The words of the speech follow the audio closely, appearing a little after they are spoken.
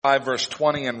5, verse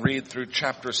 20, and read through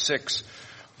chapter 6,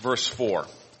 verse 4.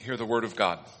 Hear the word of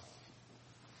God.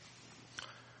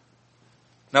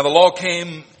 Now the law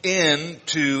came in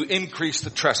to increase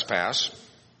the trespass,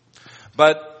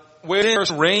 but where it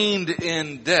reigned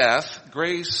in death,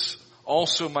 grace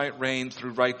also might reign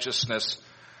through righteousness,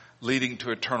 leading to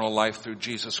eternal life through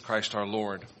Jesus Christ our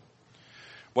Lord.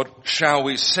 What shall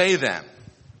we say then?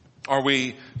 Are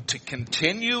we to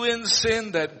continue in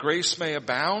sin that grace may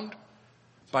abound?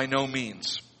 By no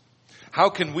means. How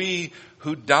can we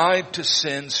who died to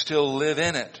sin still live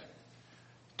in it?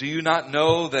 Do you not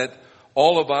know that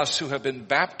all of us who have been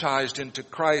baptized into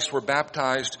Christ were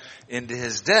baptized into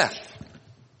his death?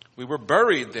 We were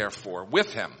buried, therefore,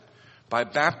 with him by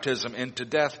baptism into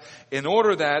death, in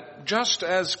order that, just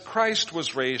as Christ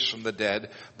was raised from the dead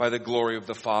by the glory of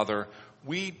the Father,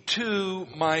 we too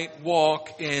might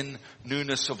walk in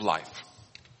newness of life.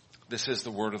 This is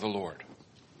the word of the Lord.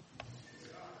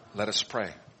 Let us pray.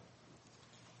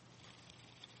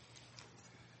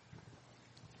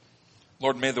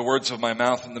 Lord, may the words of my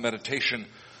mouth and the meditation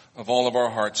of all of our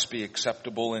hearts be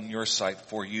acceptable in your sight,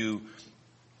 for you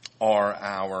are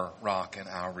our rock and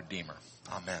our Redeemer.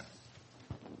 Amen.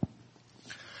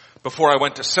 Before I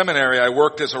went to seminary, I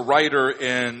worked as a writer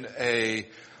in a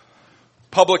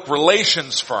public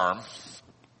relations firm,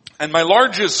 and my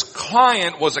largest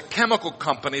client was a chemical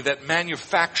company that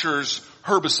manufactures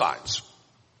herbicides.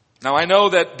 Now, I know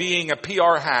that being a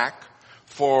PR hack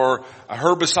for a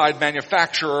herbicide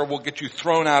manufacturer will get you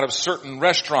thrown out of certain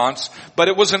restaurants, but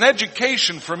it was an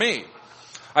education for me.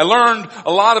 I learned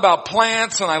a lot about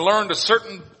plants, and I learned a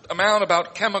certain amount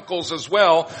about chemicals as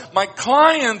well. My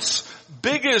client's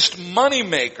biggest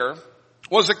moneymaker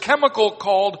was a chemical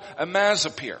called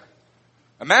imazapyr.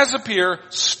 Imazapyr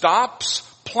stops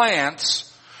plants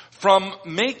from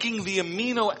making the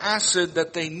amino acid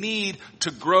that they need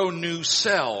to grow new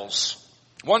cells.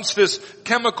 Once this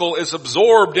chemical is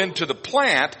absorbed into the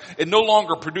plant, it no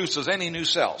longer produces any new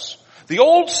cells. The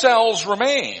old cells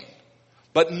remain,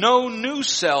 but no new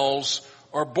cells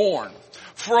are born.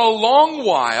 For a long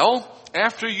while,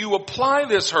 after you apply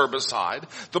this herbicide,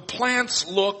 the plants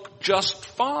look just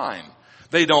fine.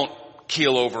 They don't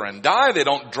keel over and die. They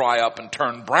don't dry up and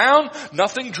turn brown.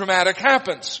 Nothing dramatic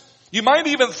happens. You might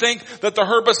even think that the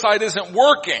herbicide isn't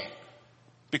working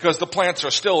because the plants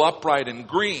are still upright and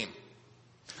green.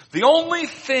 The only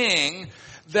thing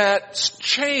that's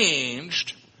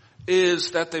changed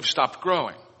is that they've stopped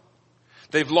growing.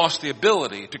 They've lost the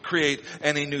ability to create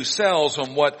any new cells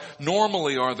on what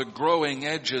normally are the growing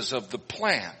edges of the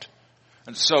plant.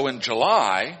 And so in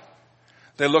July,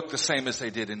 they look the same as they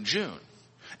did in June.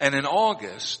 And in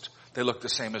August, they look the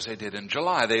same as they did in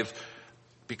July. They've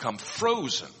become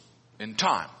frozen in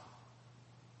time.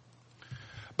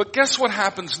 But guess what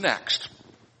happens next?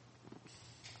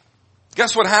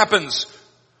 Guess what happens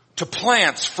to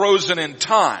plants frozen in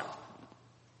time?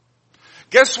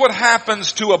 Guess what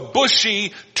happens to a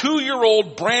bushy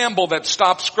 2-year-old bramble that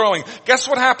stops growing? Guess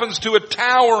what happens to a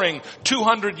towering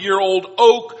 200-year-old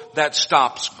oak that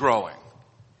stops growing?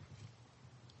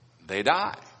 They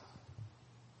die.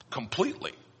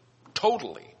 Completely,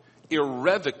 totally,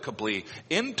 irrevocably.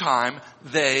 In time,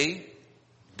 they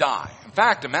die. In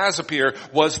fact, imazapyr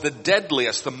was the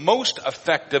deadliest, the most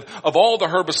effective of all the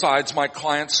herbicides my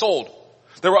client sold.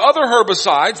 There were other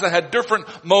herbicides that had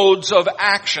different modes of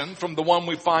action from the one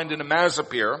we find in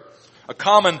imazapyr. A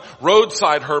common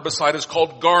roadside herbicide is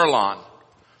called Garlon.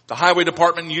 The highway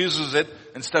department uses it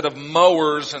instead of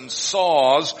mowers and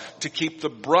saws to keep the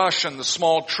brush and the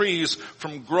small trees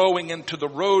from growing into the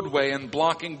roadway and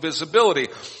blocking visibility.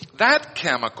 That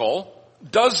chemical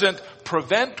doesn't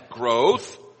prevent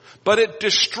growth, but it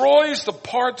destroys the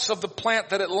parts of the plant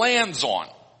that it lands on.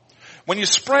 When you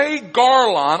spray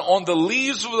Garlon on the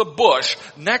leaves of the bush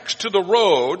next to the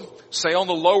road, say on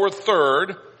the lower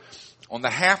third, on the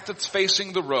half that's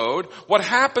facing the road, what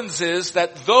happens is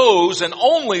that those and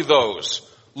only those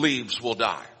leaves will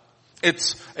die.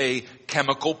 It's a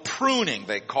chemical pruning,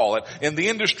 they call it. In the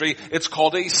industry, it's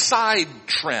called a side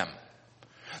trim.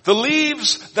 The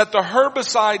leaves that the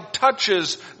herbicide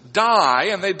touches die,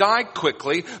 and they die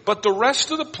quickly, but the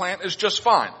rest of the plant is just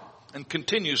fine and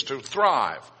continues to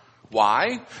thrive.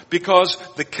 Why? Because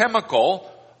the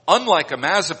chemical, unlike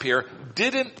imazapyr,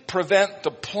 didn't prevent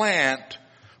the plant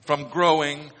from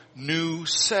growing new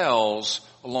cells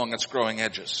along its growing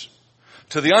edges.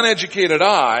 To the uneducated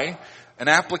eye, an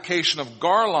application of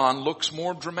Garlon looks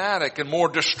more dramatic and more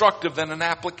destructive than an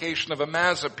application of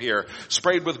imazapyr.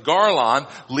 Sprayed with Garlon,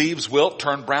 leaves wilt,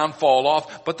 turn brown, fall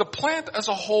off, but the plant as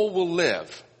a whole will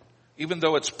live, even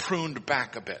though it's pruned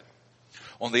back a bit.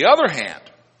 On the other hand,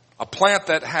 a plant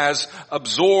that has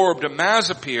absorbed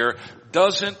imazapyr,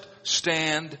 doesn't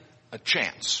stand a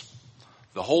chance.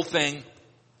 The whole thing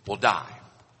will die.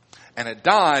 And it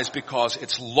dies because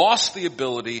it's lost the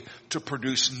ability to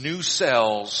produce new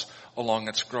cells along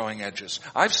its growing edges.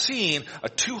 I've seen a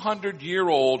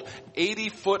 200-year-old,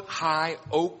 80-foot-high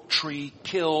oak tree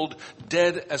killed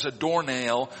dead as a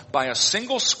doornail by a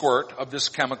single squirt of this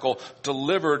chemical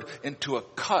delivered into a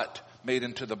cut made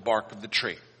into the bark of the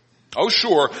tree. Oh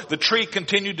sure, the tree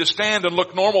continued to stand and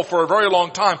look normal for a very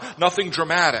long time, nothing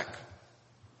dramatic.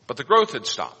 But the growth had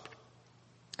stopped,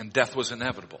 and death was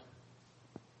inevitable.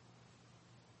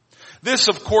 This,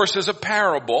 of course, is a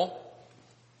parable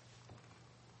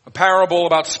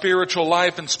about spiritual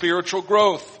life and spiritual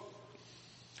growth.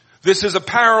 This is a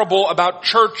parable about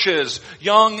churches,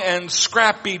 young and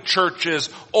scrappy churches,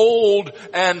 old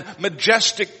and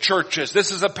majestic churches.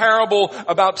 This is a parable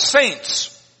about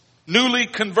saints, newly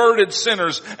converted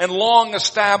sinners, and long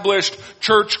established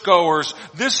churchgoers.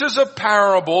 This is a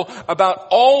parable about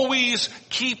always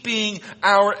keeping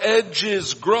our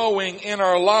edges growing in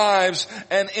our lives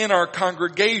and in our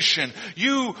congregation.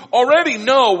 You already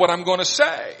know what I'm going to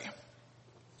say,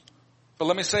 but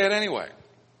let me say it anyway.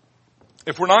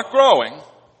 If we're not growing,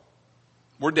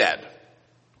 we're dead.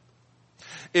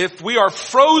 If we are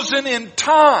frozen in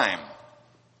time,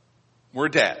 we're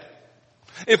dead.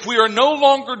 If we are no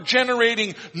longer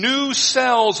generating new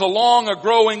cells along a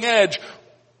growing edge,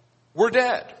 we're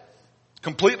dead.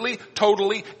 Completely,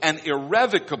 totally, and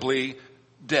irrevocably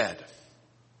dead.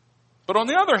 But on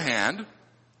the other hand,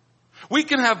 we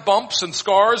can have bumps and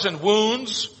scars and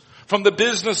wounds from the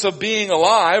business of being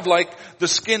alive, like the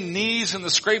skinned knees and the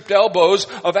scraped elbows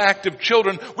of active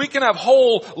children. We can have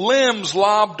whole limbs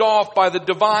lobbed off by the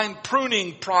divine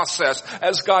pruning process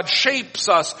as God shapes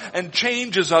us and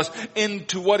changes us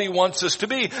into what He wants us to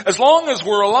be. As long as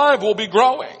we're alive, we'll be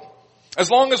growing. As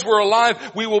long as we're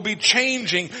alive, we will be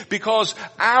changing because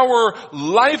our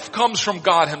life comes from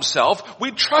God Himself.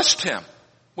 We trust Him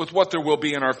with what there will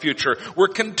be in our future. We're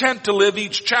content to live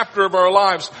each chapter of our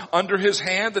lives under His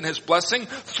hand and His blessing,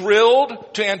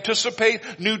 thrilled to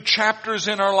anticipate new chapters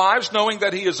in our lives, knowing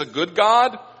that He is a good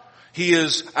God. He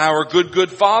is our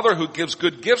good Father who gives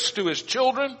good gifts to His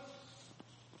children.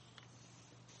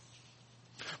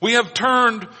 We have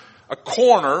turned a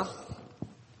corner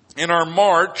in our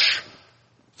march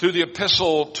through the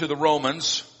epistle to the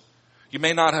Romans. You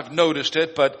may not have noticed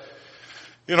it, but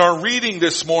in our reading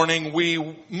this morning,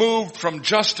 we moved from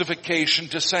justification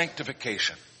to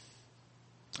sanctification.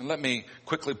 And let me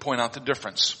quickly point out the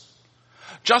difference.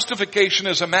 Justification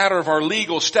is a matter of our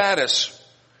legal status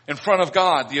in front of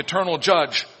God, the eternal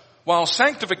judge, while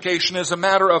sanctification is a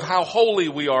matter of how holy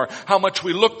we are, how much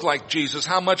we look like Jesus,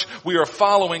 how much we are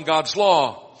following God's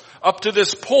law. Up to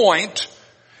this point,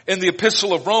 in the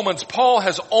epistle of Romans, Paul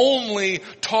has only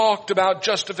talked about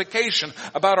justification,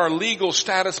 about our legal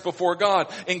status before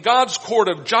God. In God's court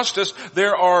of justice,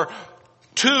 there are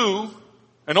two,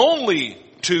 and only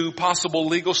two, possible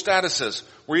legal statuses.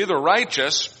 We're either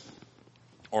righteous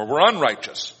or we're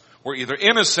unrighteous. We're either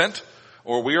innocent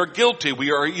or we are guilty.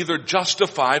 We are either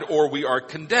justified or we are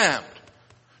condemned.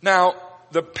 Now,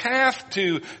 the path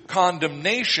to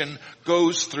condemnation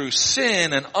goes through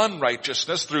sin and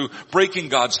unrighteousness, through breaking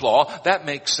God's law. That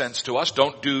makes sense to us.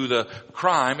 Don't do the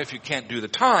crime if you can't do the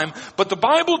time. But the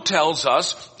Bible tells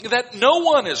us that no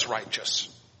one is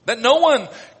righteous, that no one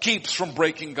keeps from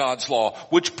breaking God's law,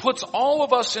 which puts all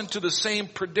of us into the same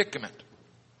predicament.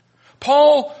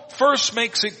 Paul first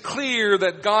makes it clear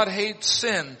that God hates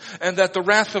sin and that the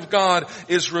wrath of God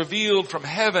is revealed from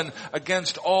heaven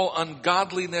against all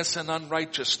ungodliness and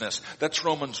unrighteousness. That's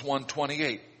Romans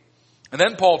 1:28. And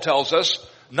then Paul tells us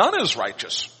none is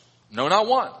righteous. No, not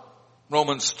one.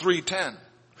 Romans 3:10.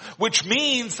 Which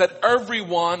means that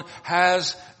everyone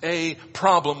has a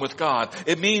problem with God.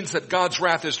 It means that God's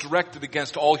wrath is directed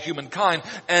against all humankind,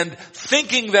 and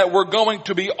thinking that we're going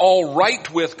to be all right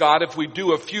with God if we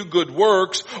do a few good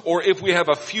works or if we have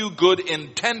a few good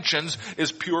intentions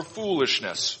is pure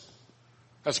foolishness.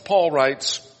 As Paul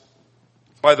writes,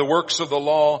 by the works of the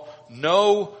law,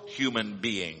 no human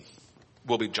being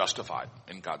will be justified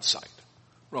in God's sight.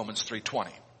 Romans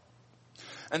 3:20.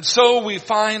 And so we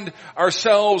find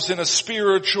ourselves in a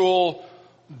spiritual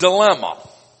dilemma.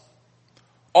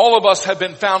 All of us have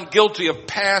been found guilty of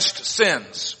past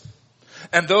sins.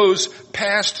 And those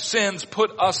past sins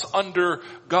put us under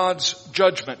God's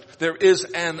judgment. There is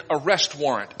an arrest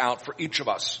warrant out for each of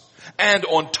us. And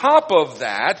on top of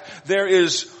that, there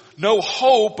is no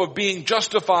hope of being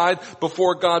justified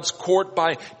before God's court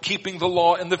by keeping the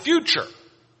law in the future.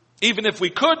 Even if we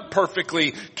could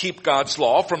perfectly keep God's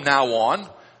law from now on,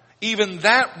 even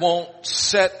that won't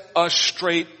set us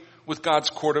straight with God's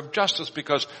court of justice,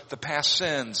 because the past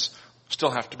sins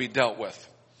still have to be dealt with.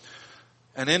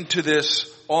 And into this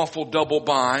awful double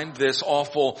bind, this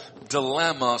awful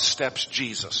dilemma, steps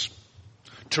Jesus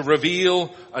to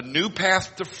reveal a new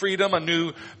path to freedom, a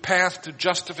new path to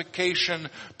justification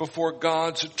before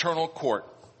God's eternal court.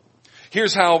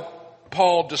 Here's how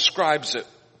Paul describes it.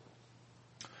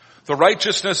 The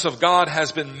righteousness of God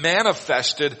has been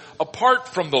manifested apart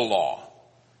from the law.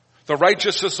 The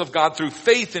righteousness of God through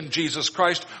faith in Jesus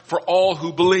Christ for all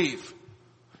who believe.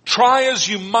 Try as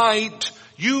you might,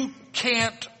 you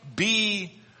can't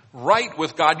be right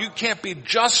with God. You can't be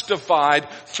justified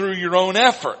through your own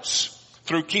efforts,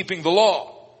 through keeping the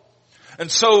law.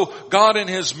 And so God in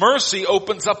His mercy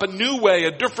opens up a new way,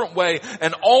 a different way,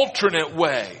 an alternate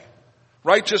way.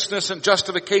 Righteousness and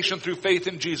justification through faith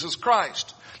in Jesus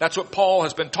Christ. That's what Paul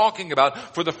has been talking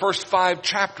about for the first 5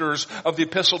 chapters of the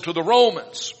epistle to the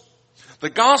Romans. The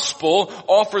gospel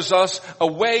offers us a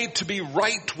way to be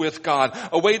right with God,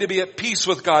 a way to be at peace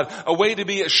with God, a way to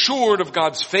be assured of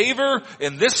God's favor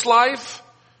in this life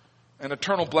and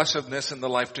eternal blessedness in the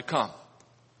life to come.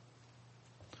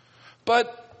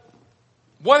 But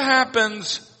what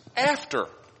happens after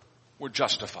we're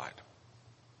justified?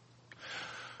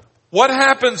 What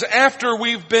happens after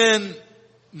we've been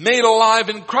made alive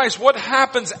in Christ? What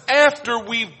happens after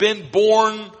we've been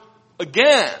born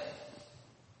again?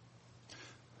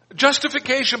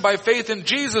 Justification by faith in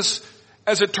Jesus,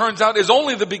 as it turns out, is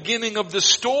only the beginning of the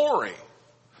story.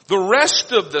 The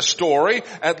rest of the story,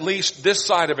 at least this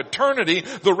side of eternity,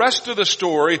 the rest of the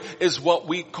story is what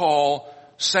we call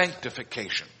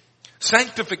sanctification.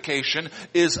 Sanctification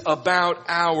is about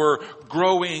our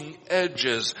growing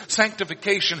edges.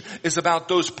 Sanctification is about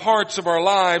those parts of our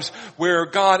lives where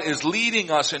God is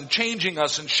leading us and changing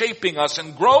us and shaping us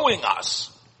and growing us.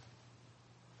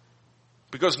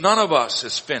 Because none of us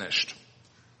is finished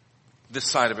this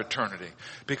side of eternity.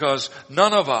 Because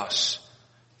none of us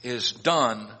is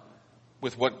done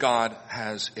with what God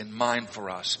has in mind for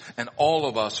us. And all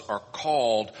of us are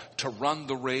called to run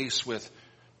the race with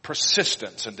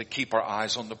persistence and to keep our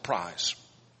eyes on the prize.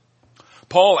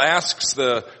 Paul asks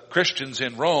the Christians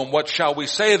in Rome, what shall we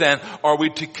say then? Are we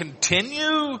to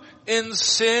continue in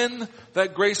sin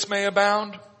that grace may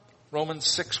abound? Romans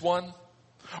 6:1.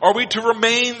 Are we to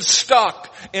remain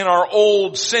stuck in our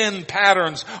old sin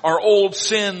patterns, our old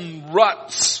sin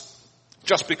ruts,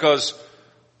 just because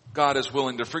God is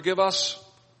willing to forgive us?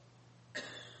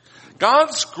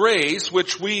 God's grace,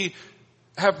 which we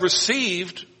have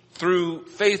received through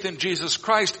faith in Jesus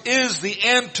Christ, is the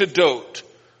antidote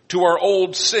to our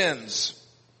old sins.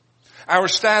 Our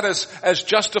status as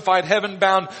justified,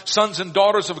 heaven-bound sons and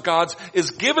daughters of God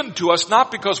is given to us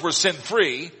not because we're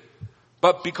sin-free,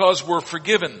 but because we're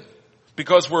forgiven,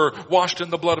 because we're washed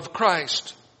in the blood of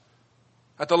Christ.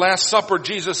 At the Last Supper,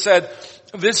 Jesus said,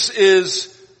 "This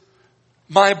is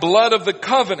my blood of the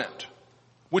covenant,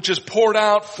 which is poured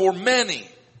out for many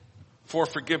for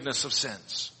forgiveness of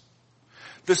sins."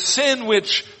 The sin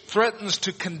which threatens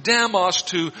to condemn us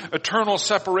to eternal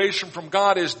separation from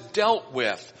God is dealt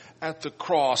with at the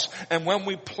cross. And when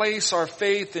we place our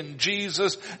faith in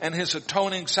Jesus and His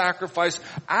atoning sacrifice,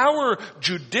 our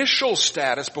judicial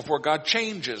status before God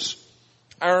changes.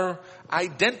 Our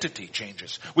identity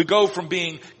changes. We go from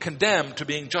being condemned to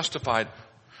being justified.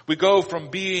 We go from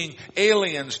being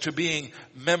aliens to being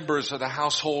members of the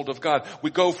household of God.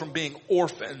 We go from being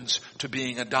orphans to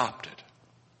being adopted.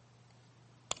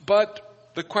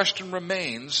 But the question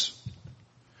remains,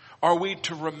 are we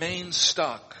to remain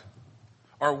stuck?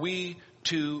 Are we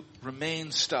to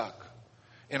remain stuck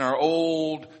in our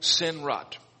old sin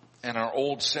rut and our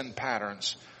old sin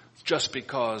patterns just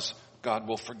because God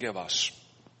will forgive us?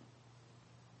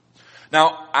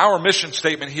 Now, our mission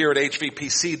statement here at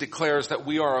HVPC declares that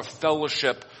we are a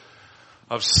fellowship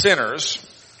of sinners,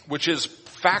 which is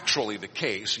factually the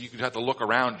case. You could have to look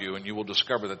around you and you will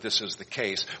discover that this is the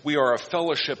case. We are a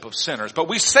fellowship of sinners. But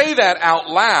we say that out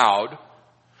loud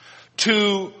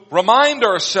to remind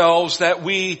ourselves that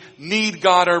we need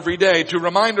God every day, to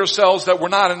remind ourselves that we're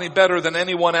not any better than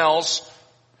anyone else,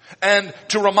 and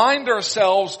to remind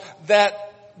ourselves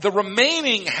that the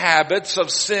remaining habits of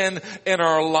sin in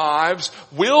our lives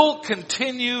will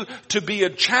continue to be a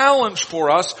challenge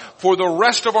for us for the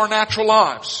rest of our natural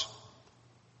lives.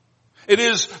 It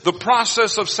is the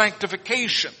process of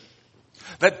sanctification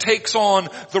that takes on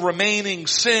the remaining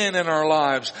sin in our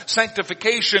lives.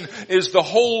 Sanctification is the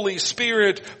Holy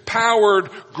Spirit powered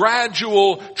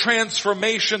gradual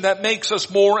transformation that makes us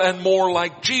more and more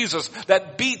like Jesus,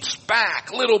 that beats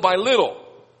back little by little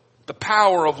the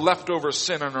power of leftover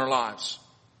sin in our lives.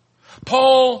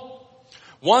 Paul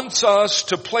wants us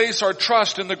to place our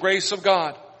trust in the grace of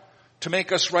God to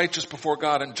make us righteous before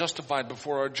God and justified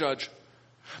before our judge.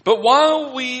 But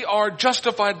while we are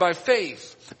justified by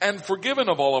faith and forgiven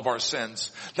of all of our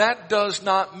sins, that does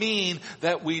not mean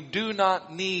that we do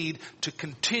not need to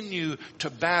continue to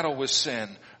battle with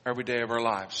sin every day of our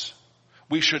lives.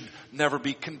 We should never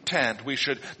be content. We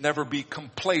should never be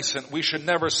complacent. We should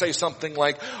never say something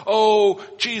like, "Oh,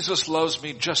 Jesus loves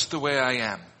me just the way I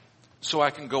am, so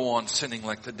I can go on sinning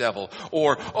like the devil."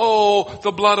 Or, "Oh,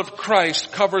 the blood of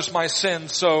Christ covers my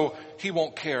sins, so he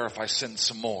won't care if I sin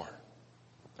some more."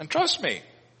 And trust me,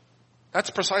 that's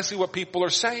precisely what people are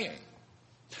saying.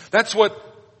 That's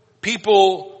what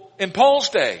people in Paul's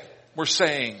day were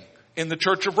saying in the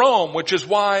Church of Rome, which is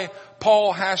why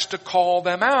Paul has to call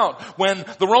them out. When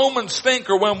the Romans think,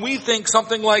 or when we think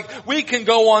something like, we can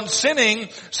go on sinning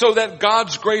so that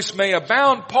God's grace may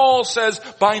abound, Paul says,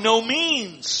 by no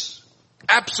means.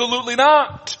 Absolutely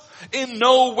not. In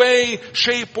no way,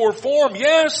 shape, or form.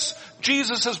 Yes,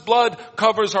 Jesus' blood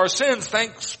covers our sins.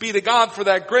 Thanks be to God for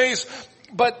that grace.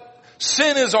 But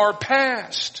sin is our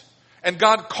past. And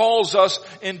God calls us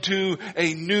into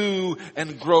a new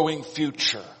and growing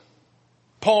future.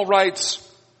 Paul writes,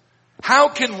 "How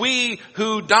can we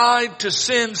who died to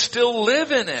sin still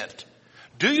live in it?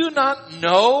 Do you not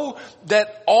know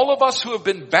that all of us who have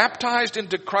been baptized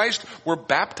into Christ were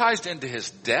baptized into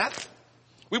his death?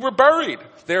 We were buried,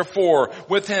 therefore,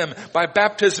 with him by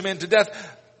baptism into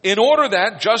death, in order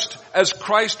that, just as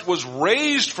Christ was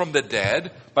raised from the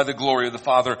dead by the glory of the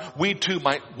Father, we too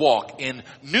might walk in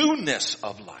newness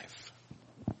of life."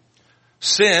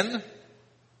 Sin,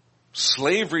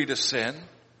 slavery to sin,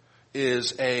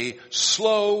 is a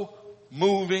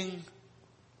slow-moving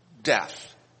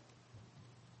death.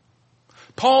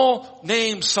 Paul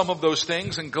names some of those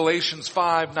things in Galatians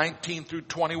 5:19 through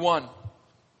 21.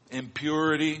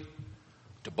 Impurity,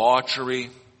 debauchery,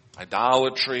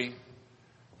 idolatry,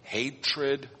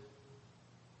 hatred,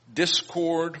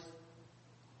 discord,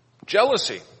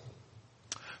 jealousy,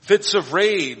 fits of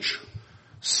rage,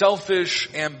 selfish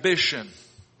ambition,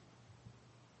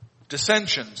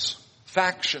 dissensions,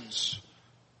 factions,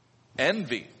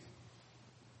 envy,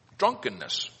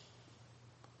 drunkenness.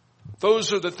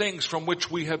 Those are the things from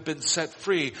which we have been set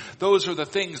free. Those are the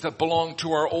things that belong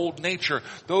to our old nature.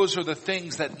 Those are the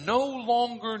things that no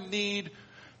longer need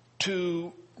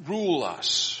to rule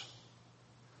us.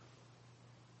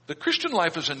 The Christian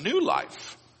life is a new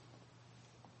life.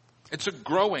 It's a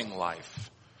growing life.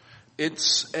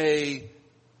 It's a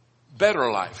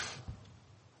better life.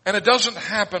 And it doesn't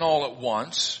happen all at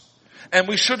once. And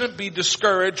we shouldn't be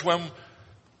discouraged when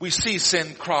we see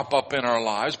sin crop up in our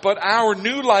lives. But our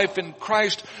new life in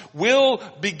Christ will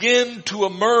begin to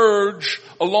emerge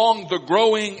along the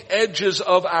growing edges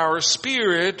of our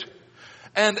spirit.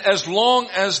 And as long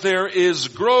as there is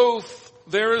growth,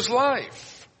 there is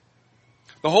life.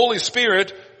 The Holy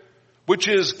Spirit, which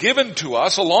is given to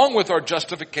us along with our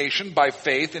justification by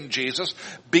faith in Jesus,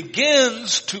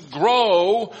 begins to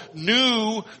grow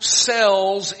new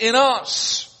cells in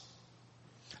us.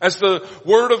 As the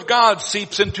Word of God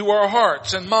seeps into our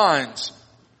hearts and minds,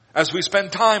 as we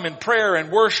spend time in prayer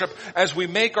and worship, as we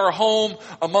make our home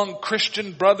among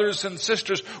Christian brothers and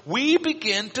sisters, we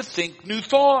begin to think new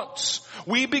thoughts.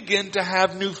 We begin to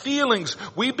have new feelings.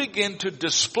 We begin to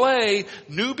display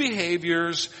new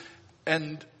behaviors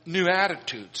and new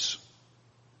attitudes.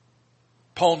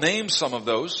 Paul names some of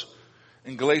those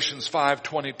in Galatians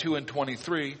 5:22 and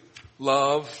 23.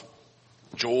 Love,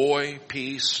 joy,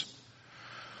 peace,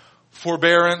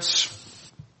 forbearance,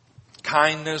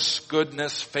 kindness,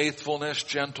 goodness, faithfulness,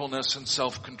 gentleness, and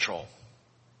self-control.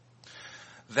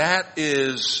 That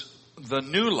is the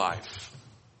new life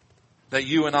that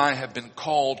you and I have been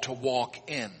called to walk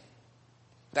in.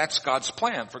 That's God's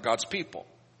plan for God's people.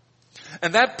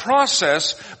 And that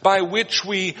process by which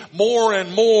we more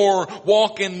and more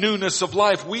walk in newness of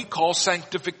life, we call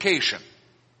sanctification.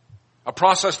 A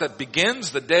process that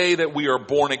begins the day that we are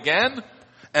born again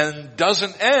and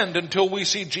doesn't end until we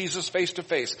see Jesus face to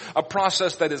face. A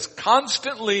process that is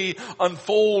constantly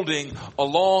unfolding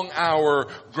along our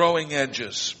growing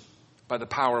edges by the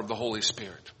power of the Holy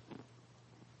Spirit.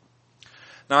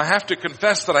 Now I have to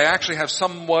confess that I actually have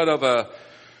somewhat of a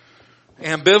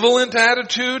ambivalent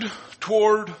attitude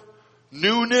toward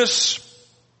newness.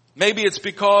 Maybe it's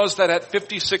because that at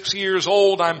 56 years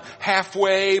old I'm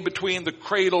halfway between the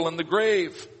cradle and the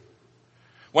grave.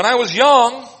 When I was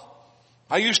young,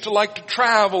 I used to like to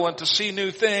travel and to see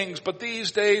new things, but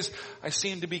these days I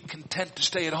seem to be content to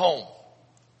stay at home.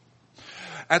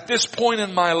 At this point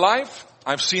in my life,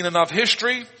 I've seen enough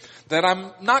history that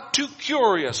I'm not too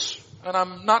curious and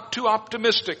I'm not too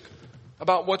optimistic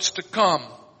about what's to come.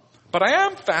 But I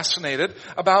am fascinated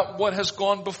about what has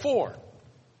gone before.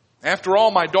 After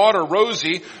all, my daughter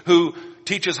Rosie, who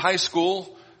teaches high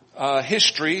school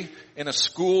history in a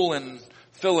school in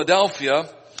Philadelphia,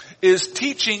 is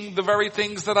teaching the very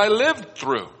things that I lived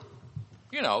through.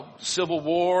 You know, Civil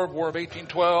War, War of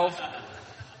 1812.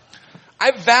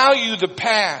 I value the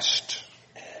past.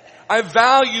 I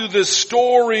value the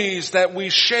stories that we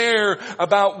share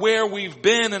about where we've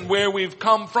been and where we've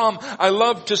come from. I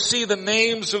love to see the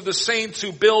names of the saints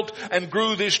who built and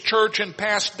grew this church in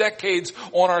past decades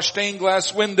on our stained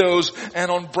glass windows and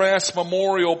on brass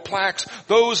memorial plaques.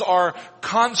 Those are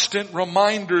constant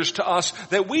reminders to us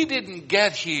that we didn't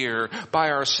get here by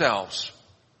ourselves,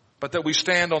 but that we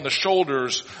stand on the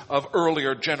shoulders of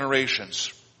earlier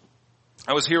generations.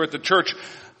 I was here at the church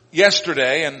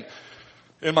yesterday and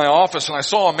in my office, and I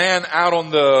saw a man out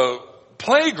on the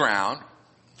playground,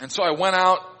 and so I went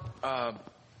out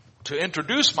to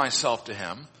introduce myself to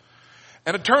him,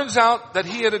 and it turns out that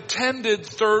he had attended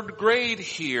third grade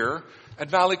here at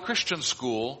Valley Christian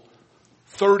School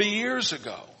 30 years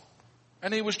ago,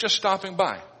 and he was just stopping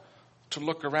by to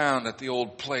look around at the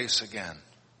old place again.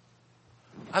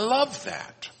 I love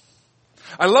that.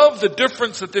 I love the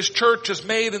difference that this church has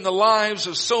made in the lives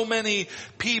of so many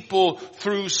people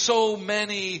through so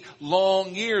many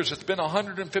long years. It's been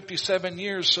 157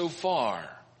 years so far.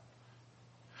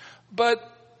 But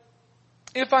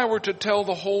if I were to tell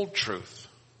the whole truth,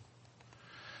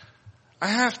 I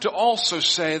have to also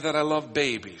say that I love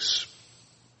babies.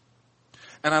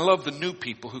 And I love the new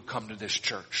people who come to this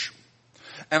church.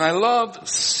 And I love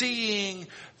seeing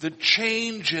the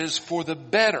changes for the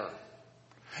better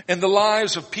in the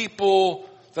lives of people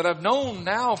that I've known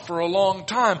now for a long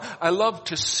time. I love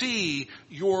to see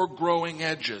your growing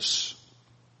edges.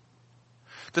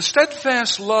 The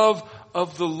steadfast love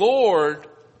of the Lord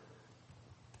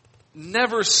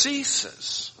never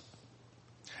ceases.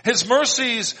 His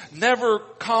mercies never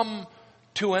come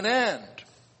to an end.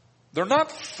 They're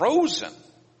not frozen.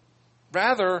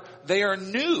 Rather, they are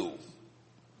new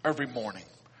every morning.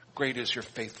 Great is your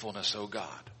faithfulness, O God.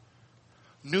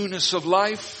 Newness of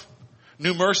life,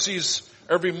 new mercies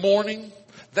every morning.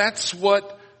 That's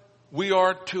what we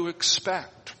are to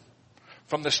expect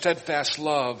from the steadfast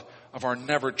love of our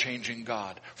never-changing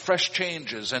God. Fresh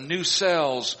changes and new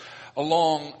cells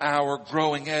along our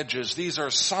growing edges. These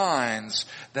are signs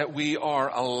that we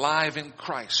are alive in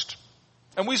Christ.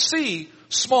 And we see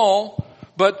small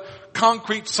but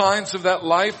concrete signs of that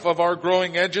life, of our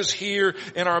growing edges here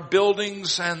in our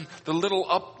buildings and the little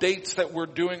updates that we're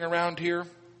doing around here.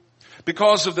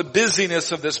 Because of the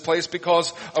busyness of this place,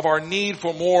 because of our need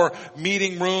for more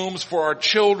meeting rooms for our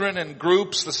children and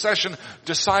groups, the session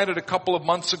decided a couple of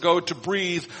months ago to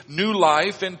breathe new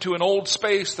life into an old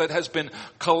space that has been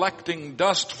collecting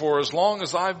dust for as long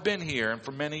as I've been here and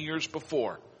for many years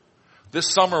before.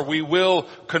 This summer we will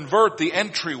convert the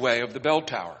entryway of the bell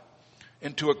tower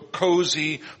into a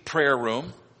cozy prayer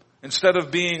room. Instead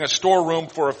of being a storeroom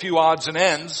for a few odds and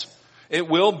ends, it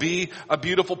will be a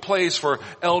beautiful place for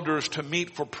elders to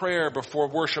meet for prayer before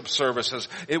worship services.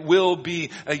 It will be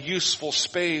a useful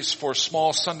space for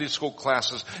small Sunday school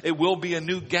classes. It will be a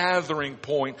new gathering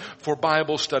point for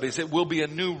Bible studies. It will be a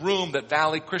new room that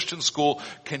Valley Christian School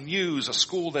can use, a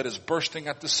school that is bursting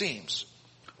at the seams.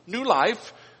 New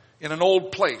life in an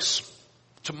old place.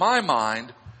 To my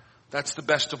mind, that's the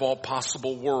best of all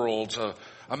possible worlds,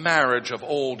 a marriage of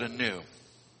old and new.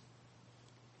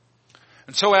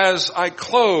 And so as I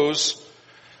close,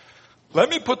 let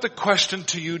me put the question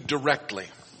to you directly.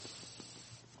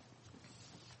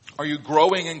 Are you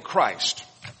growing in Christ?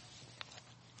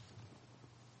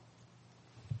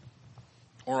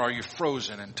 Or are you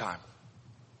frozen in time?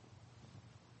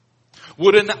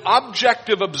 Would an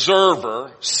objective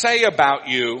observer say about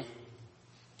you,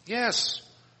 yes,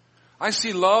 I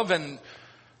see love and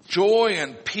joy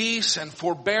and peace and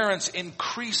forbearance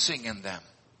increasing in them.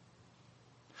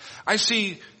 I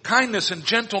see kindness and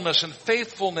gentleness and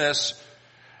faithfulness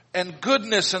and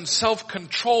goodness and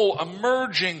self-control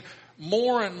emerging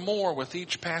more and more with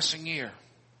each passing year.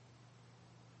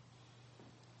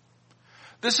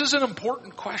 This is an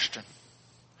important question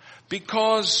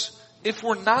because if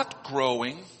we're not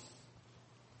growing,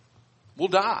 we'll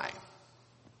die.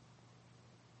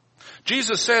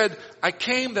 Jesus said, I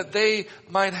came that they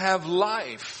might have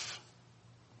life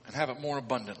and have it more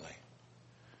abundantly.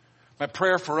 My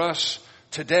prayer for us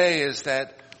today is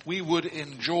that we would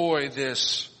enjoy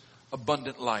this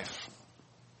abundant life.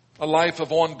 A life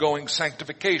of ongoing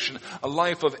sanctification. A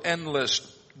life of endless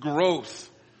growth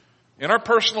in our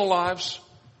personal lives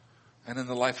and in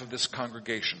the life of this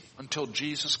congregation until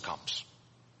Jesus comes.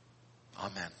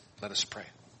 Amen. Let us pray.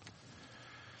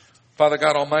 Father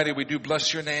God Almighty, we do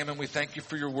bless your name and we thank you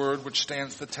for your word which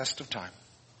stands the test of time.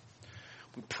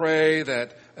 We pray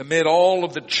that amid all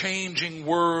of the changing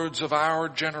words of our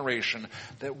generation,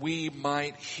 that we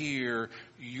might hear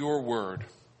your word,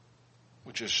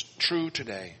 which is true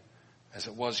today, as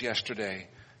it was yesterday,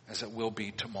 as it will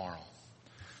be tomorrow.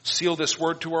 Seal this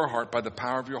word to our heart by the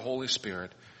power of your Holy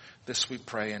Spirit. This we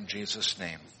pray in Jesus'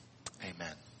 name.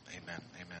 Amen. Amen. Amen.